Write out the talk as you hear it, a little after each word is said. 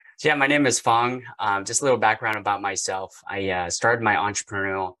So yeah, my name is Fong. Just a little background about myself. I started my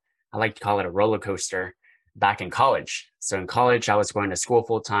entrepreneurial, I like to call it a roller coaster, back in college. So in college, I was going to school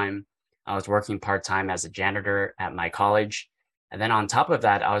full time. I was working part time as a janitor at my college. And then on top of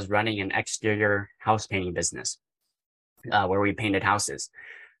that, I was running an exterior house painting business where we painted houses.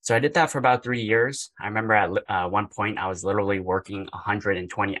 So I did that for about 3 years. I remember at one point, I was literally working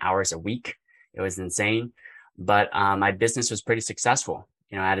 120 hours a week. It was insane, but my business was pretty successful.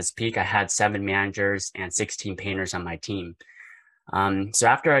 At its peak, I had 7 managers and 16 painters on my team. So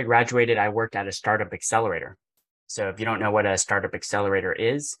after I graduated, I worked at a startup accelerator. So if you don't know what a startup accelerator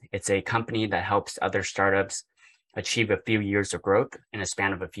is, it's a company that helps other startups achieve a few years of growth in a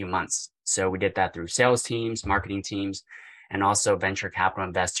span of a few months. So we did that through sales teams, marketing teams, and also venture capital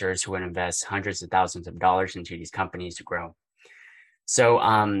investors who would invest hundreds of thousands of dollars into these companies to grow. So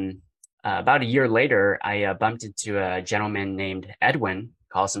about a year later, I bumped into a gentleman named Edwin,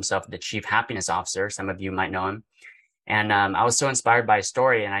 calls himself the Chief Happiness Officer. Some of you might know him. And I was so inspired by his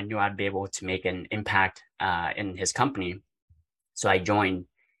story, and I knew I'd be able to make an impact in his company. So I joined,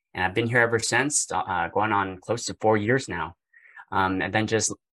 and I've been here ever since, going on close to 4 years now. And then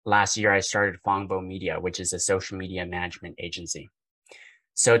just last year, I started Fongbo Media, which is a social media management agency.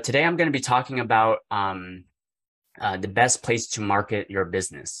 So today I'm going to be talking about the best place to market your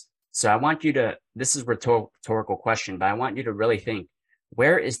business. So I want you to, this is a rhetorical question, but I want you to really think,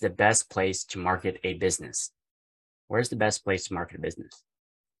 where is the best place to market a business? Where's the best place to market a business?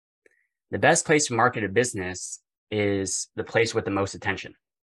 The best place to market a business is the place with the most attention.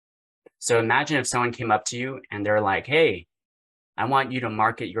 So imagine if someone came up to you and they're like, hey, I want you to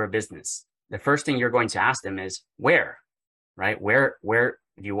market your business. The first thing you're going to ask them is where, right? Where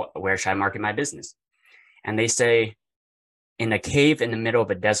should I market my business? And they say, in a cave in the middle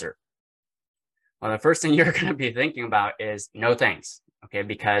of a desert. Well, the first thing you're going to be thinking about is no thanks, okay?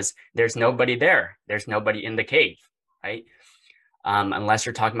 Because there's nobody there. There's nobody in the cave, right? Unless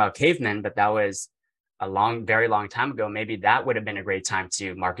you're talking about cavemen, but that was a very long time ago. Maybe that would have been a great time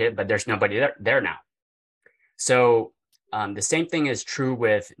to market, but there's nobody there now. So the same thing is true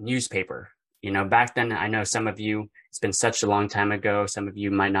with newspaper. Back then, I know some of you, it's been such a long time ago. Some of you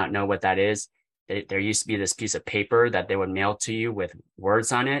might not know what that is. There used to be this piece of paper that they would mail to you with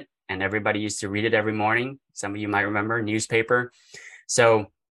words on it, and everybody used to read it every morning. Some of you might remember newspaper. So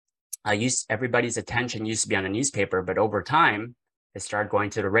everybody's attention used to be on a newspaper, but over time, it started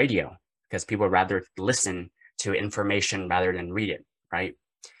going to the radio because people would rather listen to information rather than read it, right?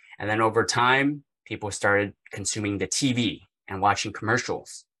 And then over time, people started consuming the TV and watching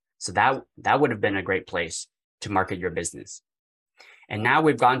commercials. So that would have been a great place to market your business. And now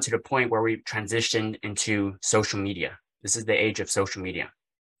we've gotten to the point where we've transitioned into social media. This is the age of social media.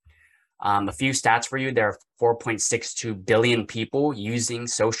 A few stats for you. There are 4.62 billion people using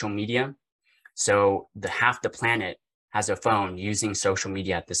social media. So half the planet has a phone using social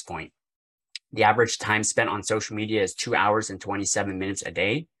media at this point. The average time spent on social media is 2 hours and 27 minutes a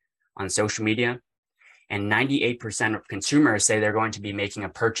day on social media. And 98% of consumers say they're going to be making a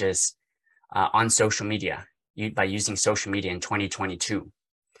purchase on social media by using social media in 2022.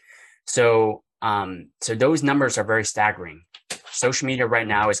 So those numbers are very staggering. Social media right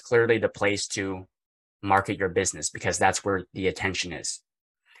now is clearly the place to market your business because that's where the attention is.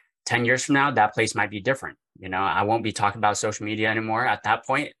 10 years from now, that place might be different. I won't be talking about social media anymore. At that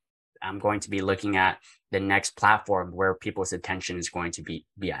point, I'm going to be looking at the next platform where people's attention is going to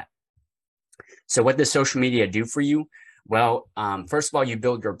be at. So what does social media do for you? Well, first of all, you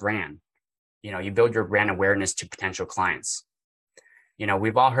build your brand. You build your brand awareness to potential clients.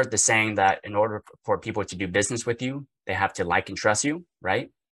 We've all heard the saying that in order for people to do business with you, they have to like and trust you, right?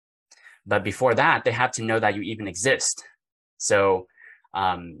 But before that, they have to know that you even exist. So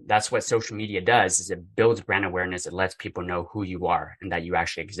that's what social media does, is it builds brand awareness. It lets people know who you are and that you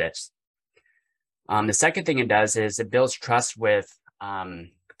actually exist. The second thing it does is it builds trust with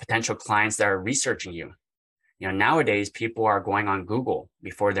potential clients that are researching you. Nowadays, people are going on Google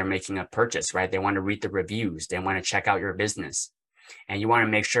before they're making a purchase, right? They want to read the reviews. They want to check out your business. And you want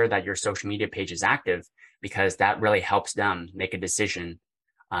to make sure that your social media page is active because that really helps them make a decision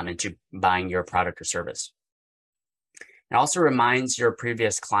into buying your product or service. It also reminds your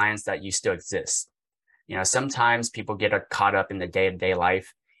previous clients that you still exist. Sometimes people get caught up in the day-to-day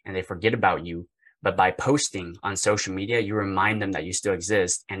life and they forget about you. But by posting on social media, you remind them that you still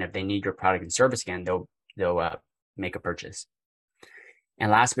exist. And if they need your product and service again, they'll make a purchase.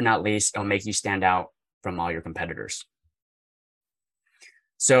 And last but not least, it'll make you stand out from all your competitors.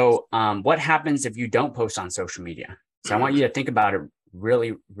 So what happens if you don't post on social media? So I want you to think about it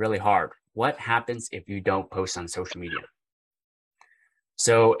really, really hard. What happens if you don't post on social media?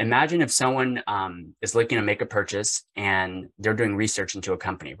 So imagine if someone is looking to make a purchase and they're doing research into a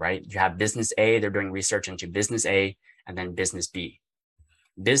company, right? You have business A, they're doing research into business A, and then business B.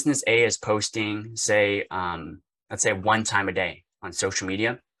 Business A is posting, say, let's say 1 time a day on social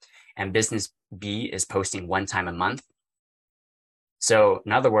media, and business B is posting 1 time a month. So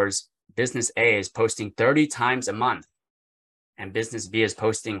in other words, business A is posting 30 times a month, and business B is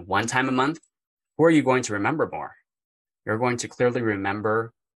posting 1 time a month. Who are you going to remember more? You're going to clearly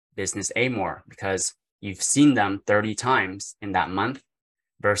remember business A more because you've seen them 30 times in that month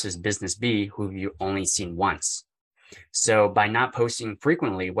versus business B, who you only seen once. So by not posting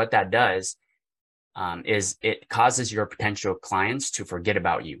frequently, what that does is it causes your potential clients to forget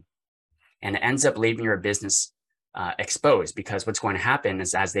about you, and it ends up leaving your business exposed, because what's going to happen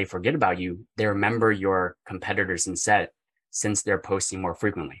is as they forget about you, they remember your competitors instead, since they're posting more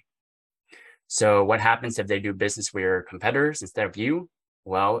frequently. So what happens if they do business with your competitors instead of you?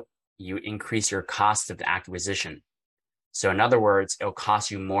 Well, you increase your cost of acquisition. So in other words, it'll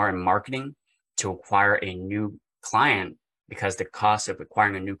cost you more in marketing to acquire a new client, because the cost of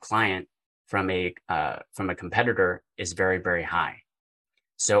acquiring a new client from a competitor is very, very high.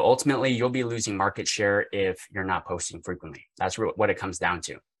 So ultimately, you'll be losing market share if you're not posting frequently. That's what it comes down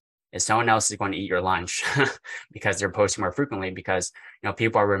to. Is someone else is going to eat your lunch because they're posting more frequently, because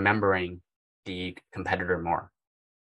people are remembering the competitor more.